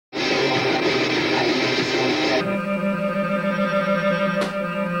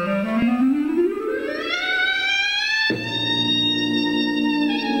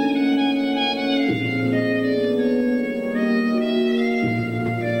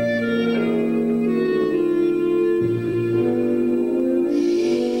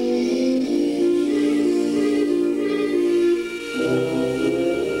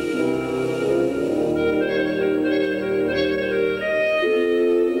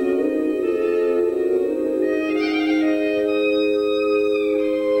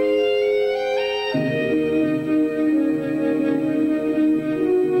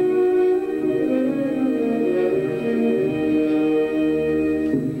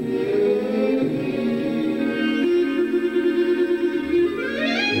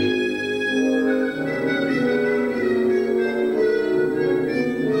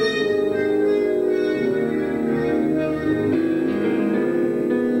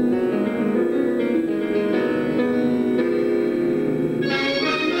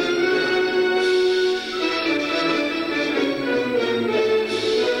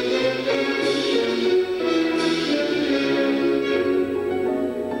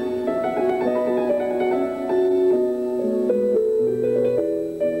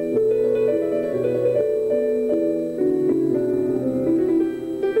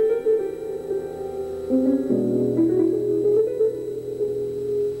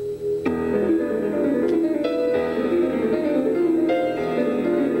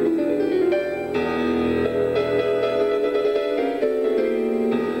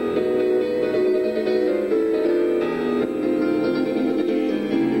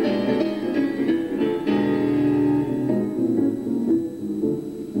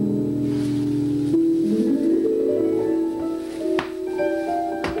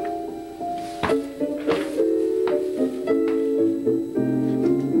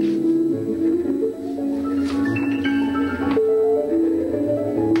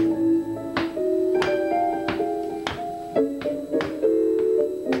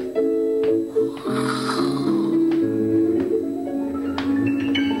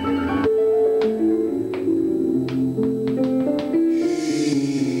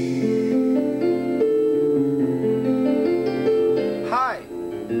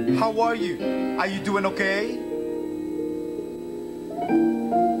doing okay?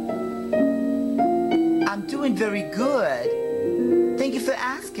 I'm doing very good. Thank you for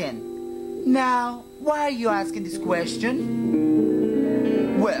asking. Now, why are you asking this question?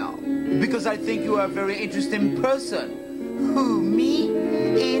 Well, because I think you are a very interesting person. Who, me?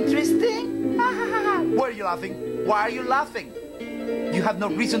 Interesting? Why are you laughing? Why are you laughing? You have no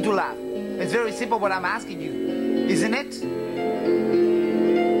reason to laugh. It's very simple what I'm asking you, isn't it?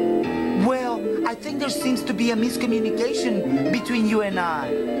 Well, I think there seems to be a miscommunication between you and I.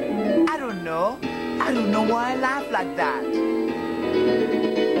 I don't know. I don't know why I laugh like that.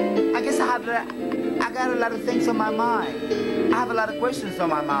 I guess I got a lot of things on my mind. I have a lot of questions on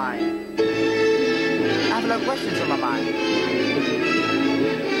my mind. I have a lot of questions on my mind.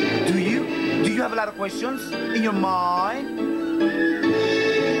 Do you? Do you have a lot of questions in your mind?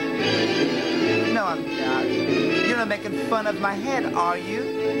 No, I'm not. You're not making fun of my head, are you?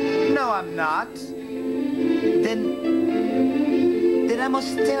 No, I'm not. Then I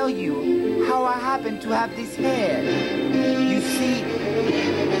must tell you how I happen to have this head. You see,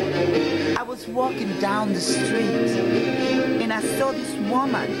 I was walking down the street and I saw this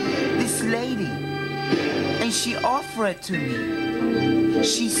woman, this lady, and she offered it to me.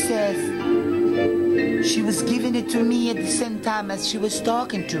 She says she was giving it to me at the same time as she was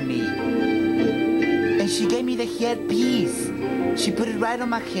talking to me. And she gave me the headpiece. She put it right on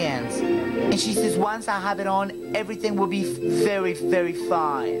my hands. And she says, once I have it on, everything will be very, very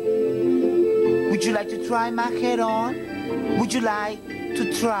fine. Would you like to try my head on? Would you like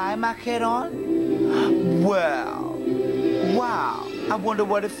to try my head on? Well, wow. I wonder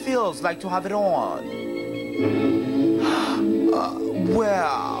what it feels like to have it on.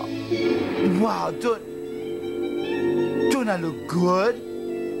 Well, wow, don't I look good?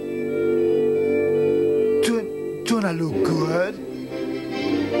 Don't I look good?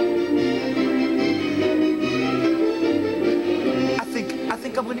 I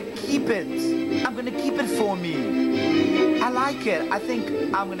think I'm gonna keep it. I'm gonna keep it for me. I like it. I think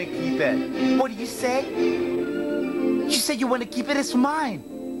I'm gonna keep it. What do you say? You said you want to keep it. It's mine.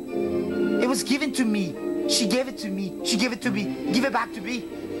 It was given to me. She gave it to me. She gave it to me. Give it back to me.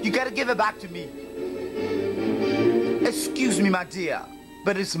 You gotta give it back to me. Excuse me, my dear,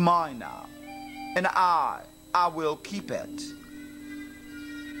 but it's mine now. And I will keep it.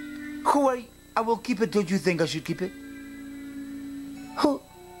 Who are you? I will keep it. Don't you think I should keep it?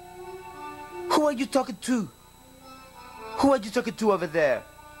 Who are you talking to? Who are you talking to over there?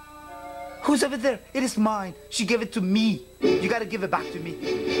 Who's over there? It is mine. She gave it to me. You gotta give it back to me.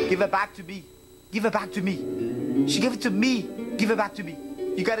 Give it back to me. Give it back to me. She gave it to me. Give it back to me.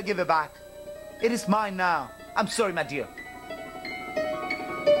 You gotta give it back. It is mine now. I'm sorry, my dear.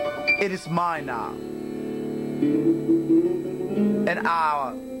 It is mine now. And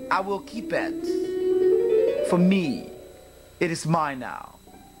I will keep it. For me, it is mine now.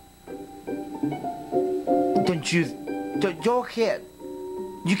 Go ahead.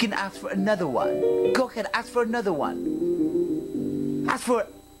 You can ask for another one. Go ahead, ask for another one. Ask for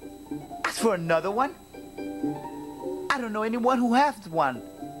another one? I don't know anyone who has one.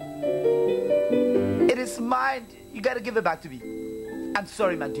 It is mine. You gotta give it back to me. I'm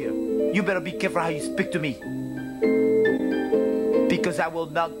sorry, my dear. You better be careful how you speak to me. Because I will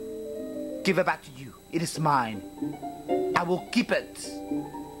not give it back to you. It is mine. I will keep it.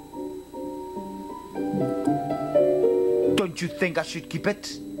 Don't you think I should keep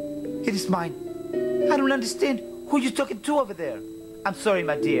it? It is mine. I don't understand. Who are you talking to over there? I'm sorry,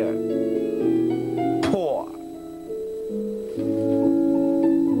 my dear. Poor.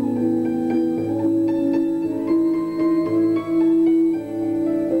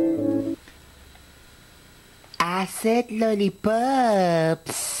 I said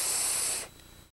lollipops.